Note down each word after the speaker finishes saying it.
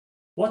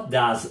What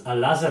does a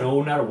laser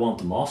owner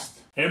want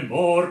most? A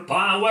more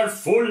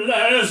powerful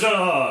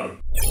laser!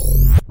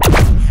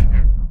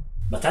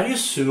 But are you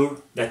sure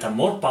that a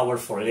more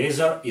powerful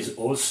laser is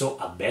also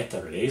a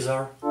better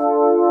laser?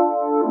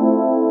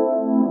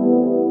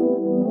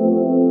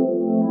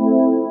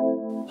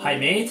 Hi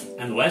mate,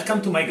 and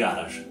welcome to my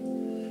garage.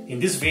 In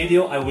this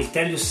video I will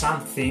tell you some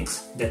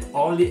things that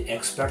only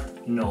experts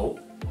know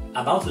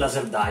about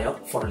laser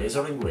diode for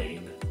laser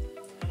engraving,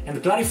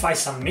 and clarify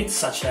some myths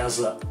such as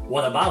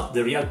what about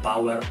the real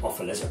power of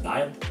a laser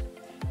diode?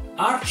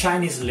 Are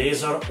Chinese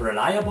lasers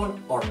reliable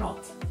or not?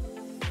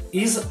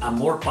 Is a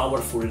more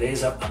powerful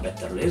laser a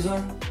better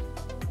laser?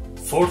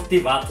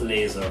 40 watt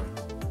laser.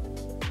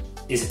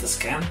 Is it a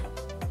scam?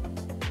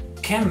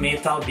 Can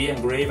metal be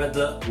engraved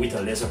with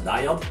a laser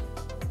diode?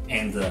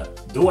 And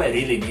do I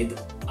really need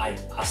eye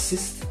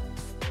assist?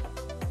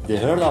 The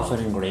heart of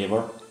an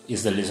engraver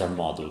is the laser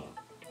module,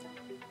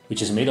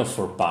 which is made of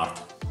 4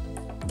 parts: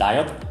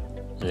 diode,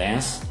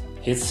 lens,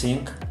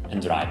 heatsink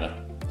and driver.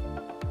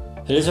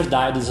 The laser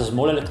diode is a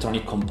small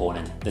electronic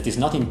component that is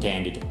not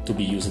intended to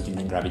be used in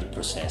the engraving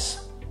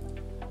process.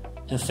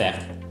 In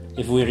fact,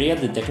 if we read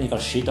the technical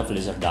sheet of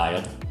laser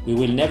diode, we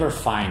will never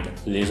find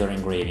laser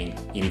engraving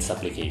in its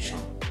application.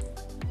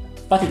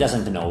 But he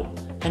doesn't know,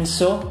 and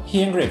so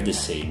he engraved the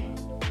same.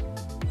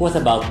 What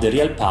about the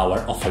real power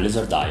of a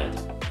laser diode?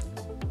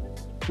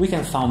 We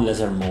can find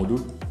laser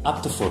module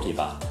up to 40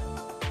 watt.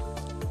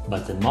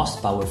 But the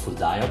most powerful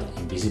diode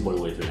in visible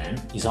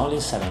wavelength is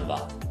only 7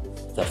 watt.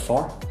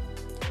 Therefore,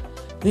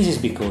 this is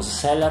because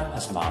sellers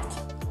are smart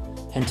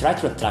and try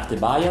to attract the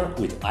buyer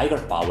with higher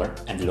power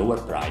and lower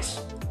price.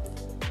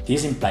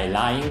 This implies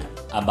lying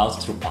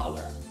about true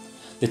power.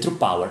 The true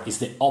power is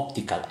the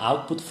optical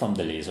output from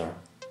the laser.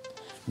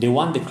 The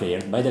one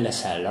declared by the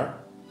seller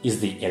is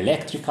the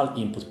electrical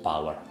input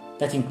power,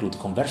 that includes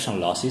conversion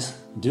losses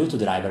due to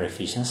driver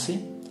efficiency,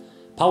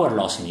 power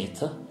loss in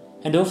it,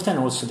 and often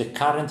also the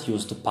current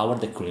used to power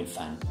the cooling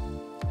fan.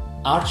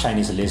 Are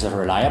Chinese lasers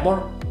reliable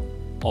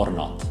or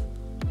not?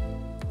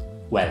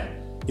 Well,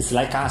 it's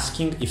like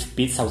asking if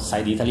pizza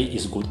outside Italy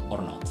is good or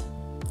not.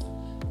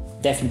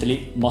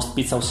 Definitely, most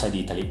pizza outside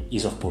Italy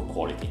is of poor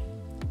quality.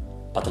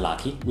 But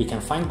lucky, we can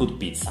find good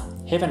pizza,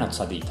 even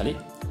outside Italy,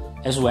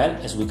 as well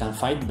as we can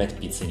find bad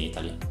pizza in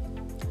Italy.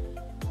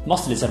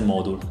 Most laser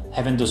modules,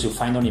 even those you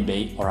find on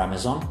eBay or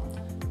Amazon,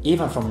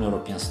 even from an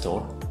European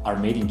store, are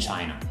made in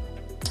China.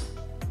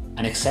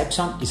 An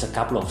exception is a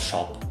couple of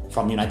shops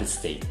from United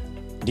States,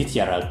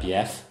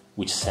 DTR-LPF,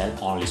 which sell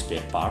only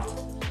spare parts,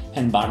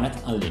 and Barnett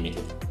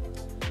Unlimited.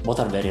 Both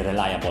are very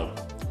reliable,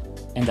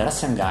 and a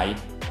Russian guy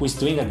who is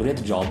doing a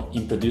great job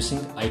in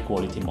producing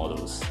high-quality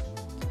modules,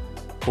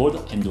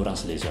 called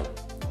Endurance Laser.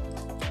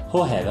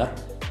 However,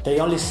 they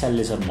only sell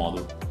laser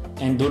module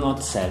and do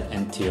not sell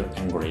entire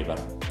engraver.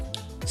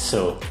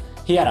 So,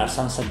 here are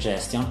some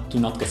suggestions to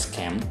not get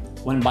scammed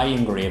when buying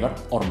engraver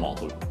or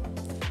module.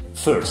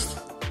 First,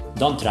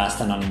 don't trust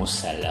anonymous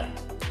seller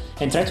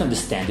and try to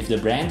understand if the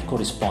brand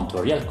corresponds to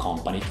a real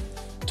company,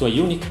 to a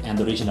unique and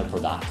original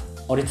product,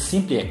 or it's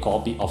simply a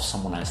copy of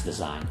someone else's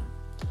design.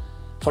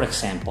 For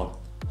example,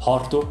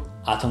 Hortur,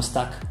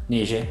 Atomstack,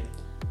 Nege,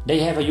 they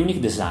have a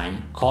unique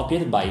design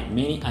copied by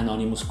many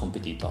anonymous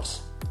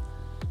competitors.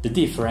 The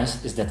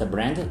difference is that a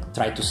brand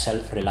tries to sell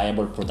a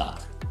reliable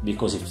product,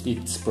 because if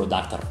its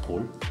products are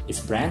poor, its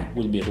brand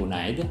will be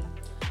ruined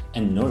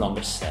and no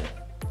longer sell.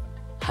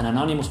 An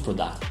anonymous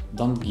product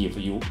don't give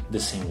you the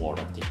same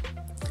warranty.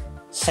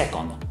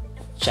 Second,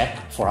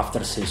 check for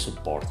after-sales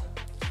support.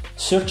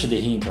 Search the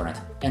internet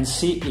and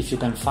see if you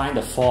can find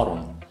a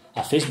forum,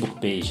 a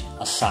Facebook page,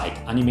 a site,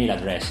 an email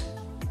address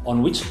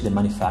on which the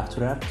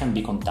manufacturer can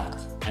be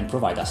contacted and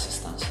provide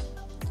assistance.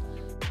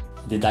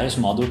 The diodes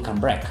module can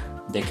break,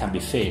 they can be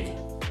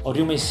failed, or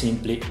you may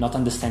simply not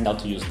understand how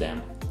to use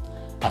them.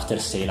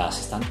 After-sale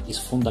assistance is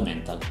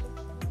fundamental.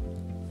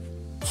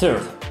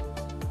 Third,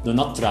 do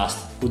not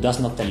trust who does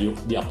not tell you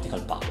the optical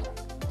power.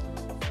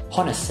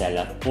 Honest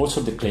sellers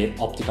also declare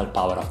optical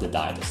power of the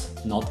diodes,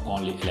 not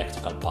only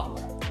electrical power.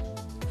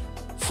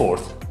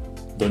 Fourth,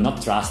 do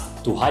not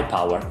trust too high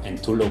power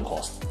and too low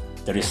cost.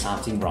 There is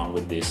something wrong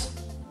with this.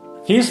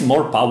 Is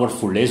more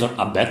powerful laser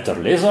a better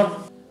laser?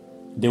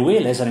 The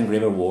way laser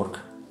engraver work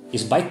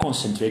is by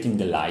concentrating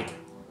the light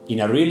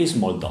in a really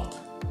small dot.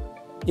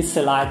 It's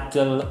a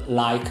little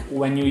like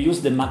when you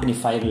use the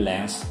magnifying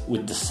lens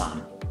with the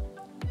sun.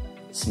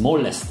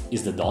 Smallest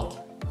is the dot,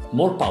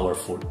 more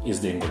powerful is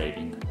the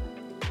engraving.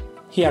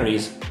 Here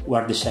is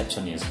where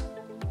deception is.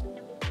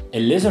 A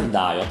laser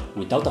diode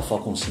without a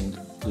focusing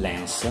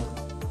lens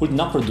would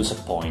not produce a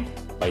point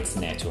by its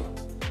nature,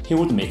 he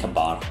would make a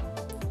bar.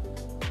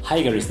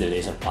 Higher is the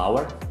laser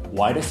power,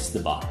 widest is the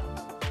bar.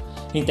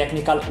 In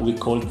technical, we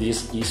call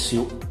this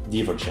issue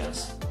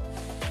divergence.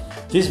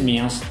 This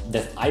means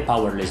that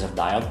high-power laser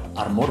diodes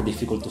are more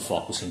difficult to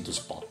focus into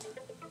spot.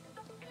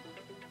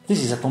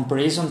 This is a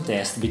comparison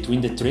test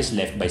between the trace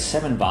left by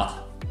 7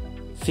 watt,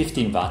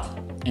 15 watt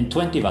and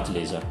 20 watt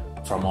laser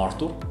from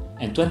Hortur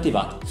and 20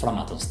 watt from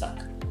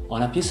Atomstack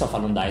on a piece of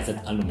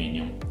anodized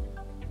aluminium.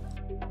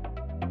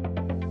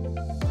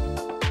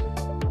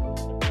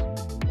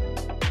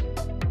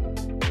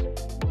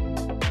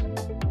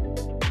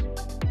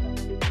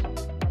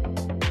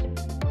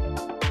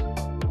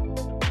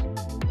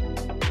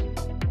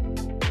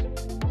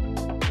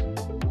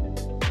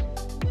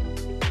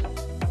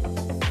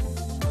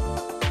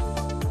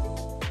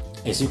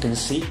 As you can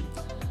see,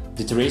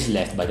 the trace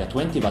left by the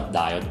 20W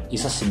diode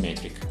is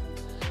asymmetric,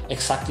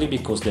 exactly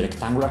because the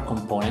rectangular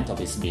component of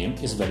its beam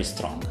is very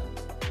strong.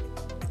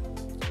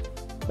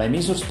 By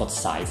measure spot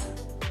size,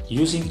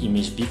 using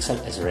image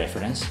pixel as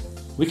reference,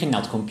 we can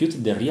now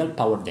compute the real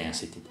power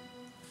density,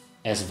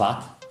 as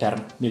watt per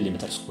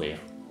millimeter square.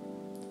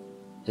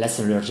 Let's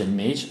enlarge the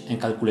image and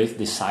calculate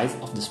the size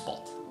of the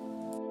spot.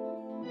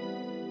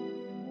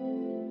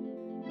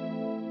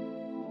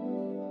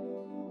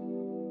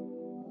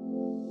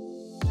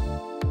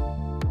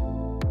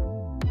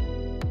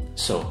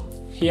 So,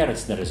 here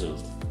is the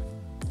result.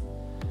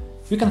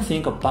 We can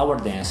think of power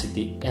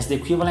density as the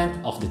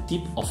equivalent of the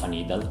tip of a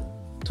needle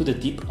to the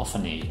tip of a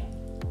nail.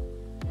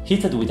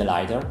 Heated with a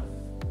lighter,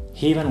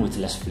 even with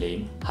less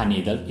flame, a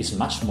needle is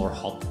much more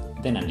hot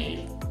than a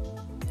nail.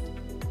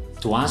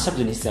 To answer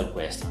the initial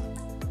question,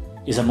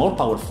 is a more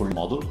powerful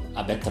module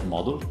a better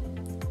module?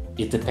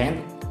 It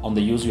depends on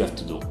the use you have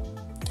to do.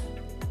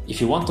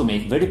 If you want to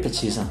make very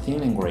precise and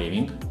thin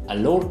engraving, a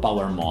lower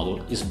power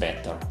module is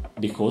better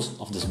because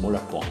of the smaller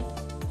point.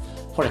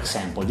 For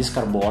example, this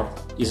cardboard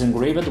is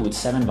engraved with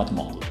 7W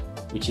module,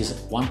 which is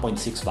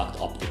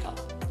 1.6W optical.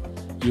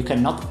 You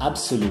cannot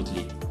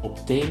absolutely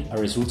obtain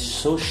a result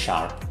so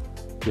sharp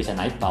with a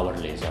high power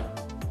laser.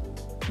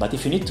 But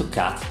if you need to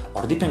cut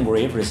or deep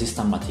engrave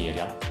resistant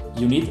material,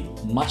 you need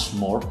much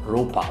more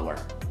raw power,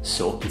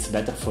 so it's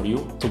better for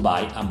you to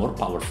buy a more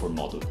powerful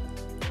module.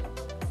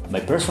 My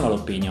personal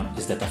opinion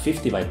is that a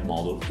 50W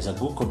module is a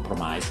good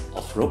compromise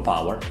of raw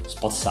power,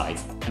 spot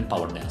size and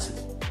power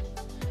density.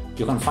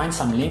 You can find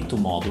some link to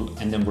module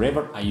and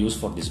engraver I use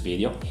for this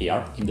video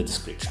here in the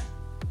description.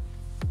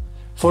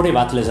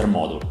 40W laser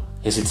module,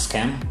 is it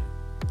scam?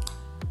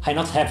 I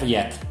not have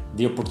yet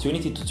the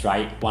opportunity to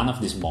try one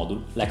of these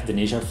modules like the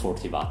Nature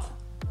 40W.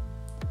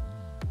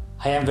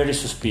 I am very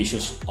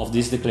suspicious of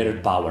this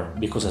declared power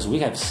because, as we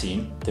have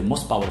seen, the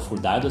most powerful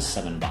diode is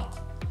 7W,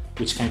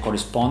 which can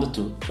correspond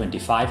to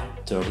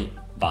 25–30W,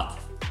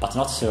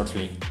 but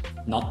certainly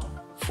not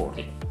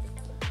 40.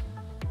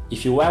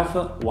 If you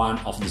have one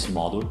of these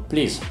modules,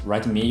 please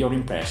write me your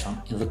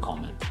impression in the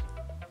comment.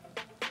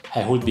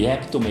 I would be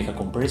happy to make a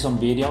comparison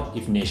video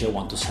if Nature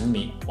want to send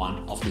me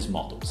one of these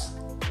modules.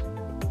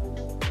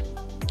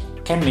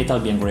 Can metal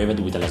be engraved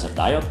with a laser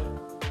diode?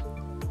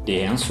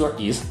 The answer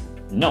is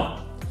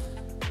no.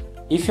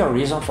 If your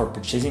reason for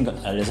purchasing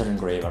a laser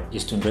engraver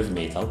is to engrave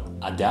metal,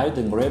 a diode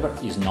engraver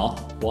is not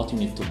what you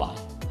need to buy.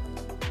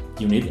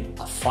 You need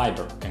a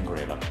fiber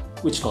engraver,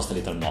 which costs a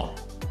little more.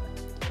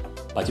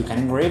 But you can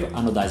engrave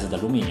anodized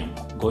aluminum,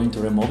 going to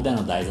remove the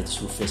anodized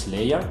surface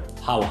layer,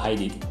 how I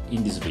did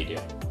in this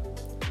video.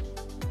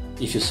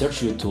 If you search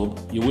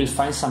YouTube, you will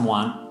find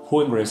someone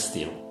who engraves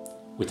steel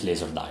with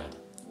laser diode.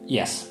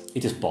 Yes,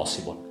 it is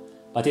possible,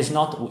 but it's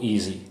not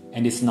easy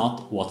and it's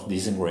not what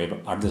these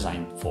engravers are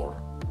designed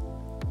for.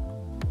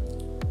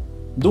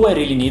 Do I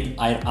really need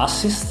air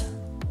assist?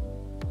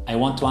 I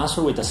want to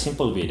answer with a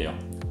simple video.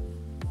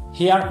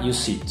 Here you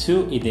see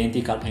two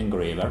identical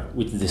engravers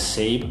with the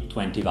same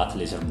 20W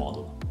laser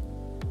module.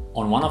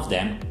 On one of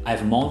them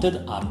I've mounted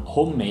a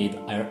homemade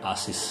air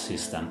assist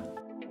system.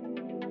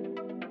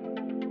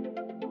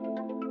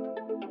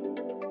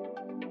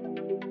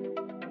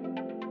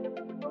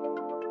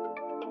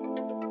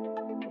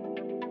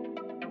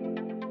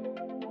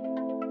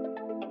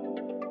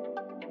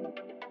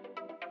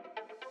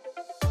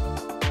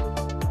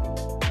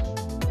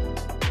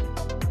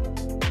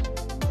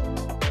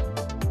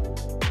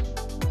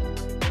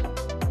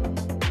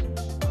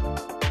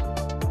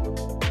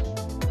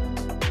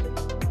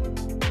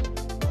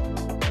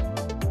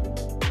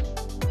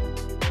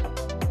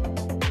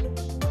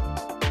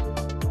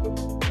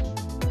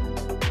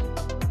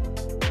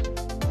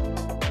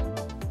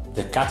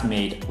 The cut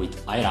made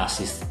with air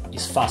assist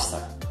is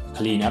faster,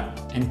 cleaner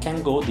and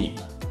can go deep.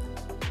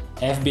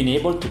 I have been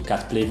able to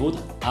cut plywood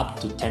up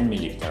to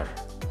 10mm.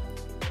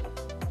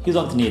 You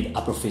don't need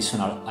a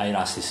professional air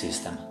assist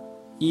system.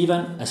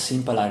 Even a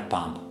simple air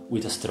pump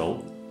with a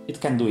straw,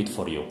 it can do it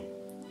for you.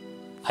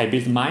 I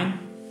built mine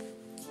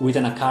with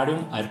an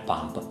aquarium air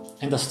pump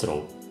and a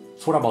straw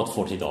for about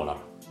 $40.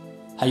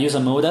 I use a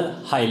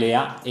model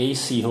Hylea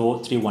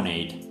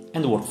ACO318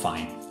 and work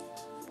fine.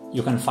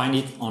 You can find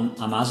it on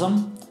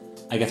Amazon.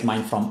 I get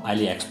mine from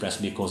AliExpress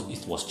because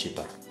it was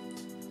cheaper.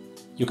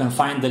 You can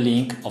find the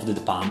link of the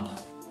pump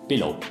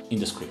below in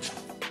description.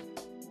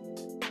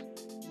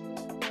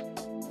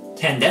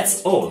 And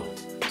that's all.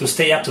 To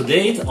stay up to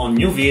date on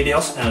new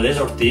videos and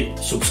laser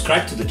tips,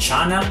 subscribe to the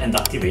channel and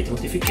activate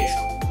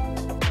notifications.